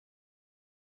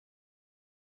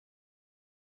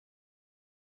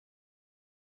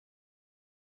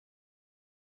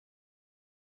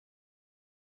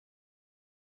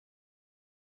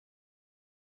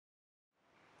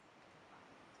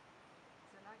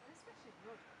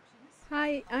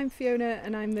Hi, I'm Fiona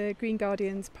and I'm the Green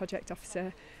Guardians Project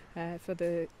Officer for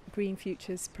the Green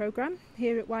Futures programme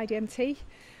here at YDMT.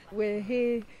 We're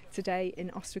here today in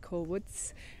Ostrich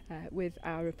Woods with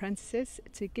our apprentices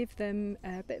to give them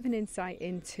a bit of an insight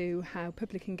into how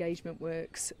public engagement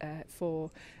works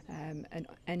for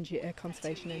a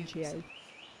conservation NGO.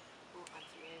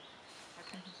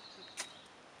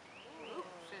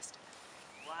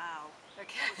 Wow,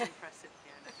 okay. That was impressive,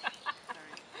 Fiona.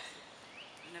 Very impressive.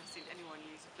 I've never seen anyone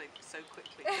use a flute so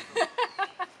quickly. Wow.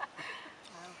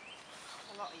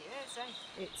 A lot of years,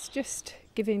 eh? It's just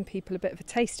giving people a bit of a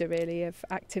taster really of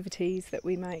activities that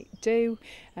we might do,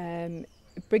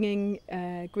 bringing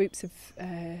groups of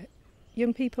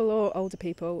young people or older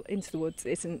people into the woods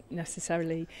isn't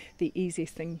necessarily the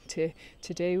easiest thing to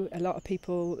do. A lot of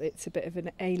people, it's a bit of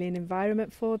an alien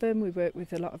environment for them. We work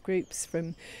with a lot of groups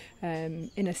from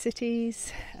inner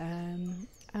cities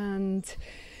and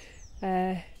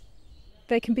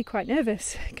they can be quite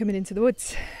nervous coming into the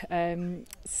woods.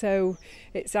 So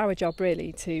it's our job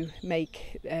really to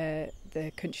make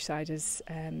the countryside as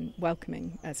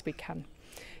welcoming as we can.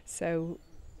 So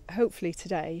hopefully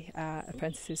today our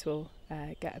apprentices will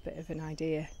get a bit of an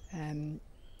idea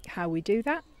how we do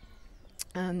that,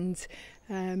 and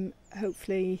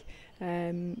hopefully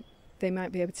they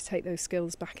might be able to take those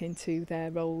skills back into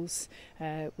their roles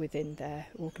within their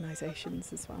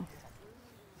organisations as well.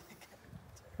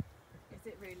 Is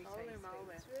it really tasty?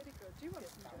 It's really good. Do you want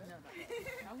some? No,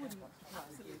 I wouldn't.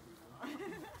 Absolutely not.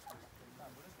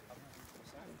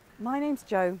 My name's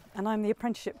Jo and I'm the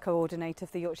Apprenticeship Coordinator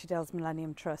for the Yorkshire Dales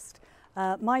Millennium Trust.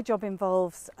 My job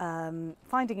involves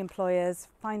finding employers,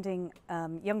 finding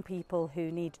young people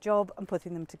who need a job and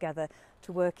putting them together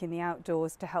to work in the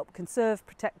outdoors to help conserve,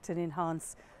 protect and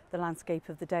enhance the landscape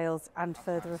of the Dales and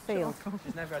further afield.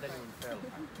 She's never had anyone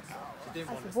fail.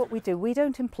 What we do, we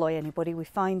don't employ anybody, we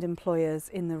find employers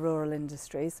in the rural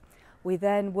industries. We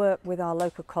then work with our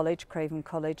local college, Craven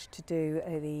College, to do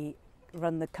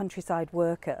run the countryside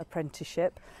worker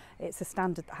apprenticeship. It's a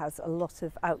standard that has a lot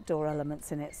of outdoor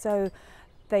elements in it, so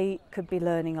they could be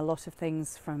learning a lot of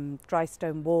things from dry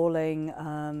stone walling,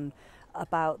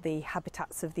 about the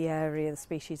habitats of the area, the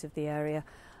species of the area,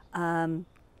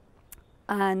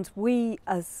 and we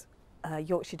as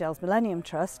Yorkshire Dales Millennium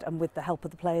Trust, and with the help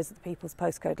of the players at the People's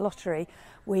Postcode Lottery,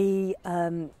 we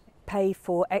pay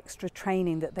for extra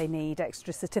training that they need,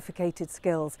 extra certificated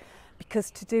skills,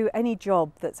 because to do any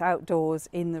job that's outdoors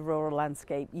in the rural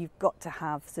landscape, you've got to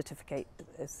have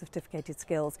certificated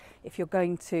skills. If you're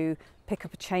going to pick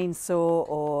up a chainsaw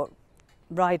or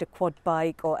ride a quad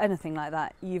bike or anything like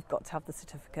that, you've got to have the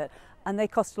certificate, and they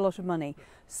cost a lot of money.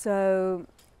 So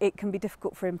it can be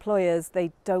difficult for employers.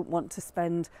 They don't want to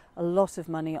spend a lot of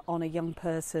money on a young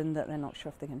person that they're not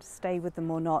sure if they're going to stay with them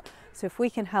or not. So if we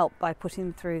can help by putting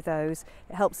them through those,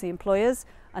 it helps the employers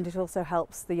and it also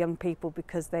helps the young people,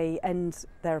 because they end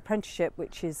their apprenticeship,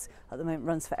 which is at the moment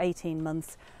runs for 18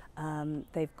 months.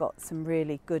 They've got some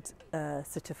really good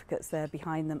certificates there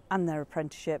behind them and their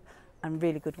apprenticeship, and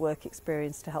really good work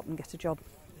experience to help them get a job.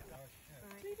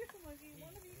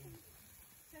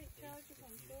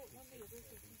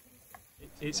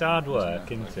 It's hard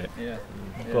work, isn't it? Yeah.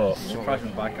 But surprising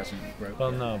the bike hasn't broken.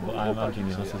 well, no, but I imagine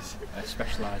yours is. A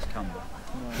specialised camber.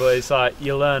 But it's like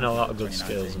you learn a lot of good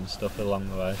skills and stuff along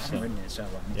the way. I haven't So ridden it, so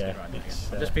I need to ride it again.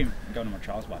 I've just been going on my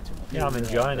trials bike too much. yeah, I'm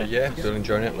enjoying it. Yeah, still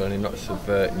enjoying it, learning lots of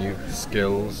new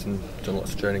skills and done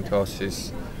lots of training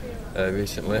courses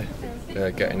recently,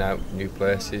 getting out new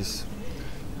places,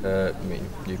 meeting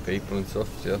new people and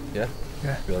stuff, so yeah,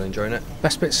 really enjoying it.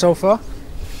 Best bit so far?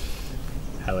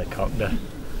 Helicopter.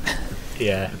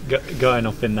 Yeah, going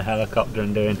up in the helicopter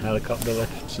and doing helicopter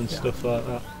lifts and stuff like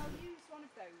that.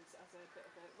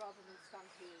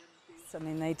 I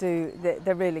mean,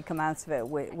 they really come out of it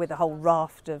with a whole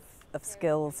raft of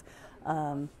skills,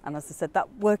 and as I said,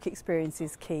 that work experience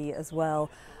is key as well.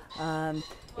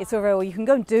 It's all right, well, you can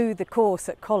go and do the course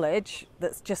at college,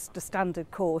 that's just a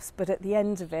standard course, but at the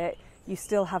end of it you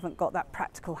still haven't got that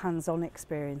practical hands-on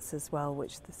experience as well,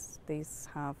 which these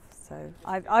have. So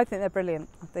I think they're brilliant.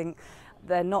 I think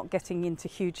they're not getting into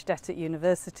huge debt at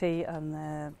university, and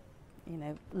they're,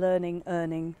 learning,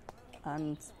 earning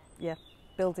and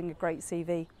building a great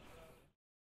CV.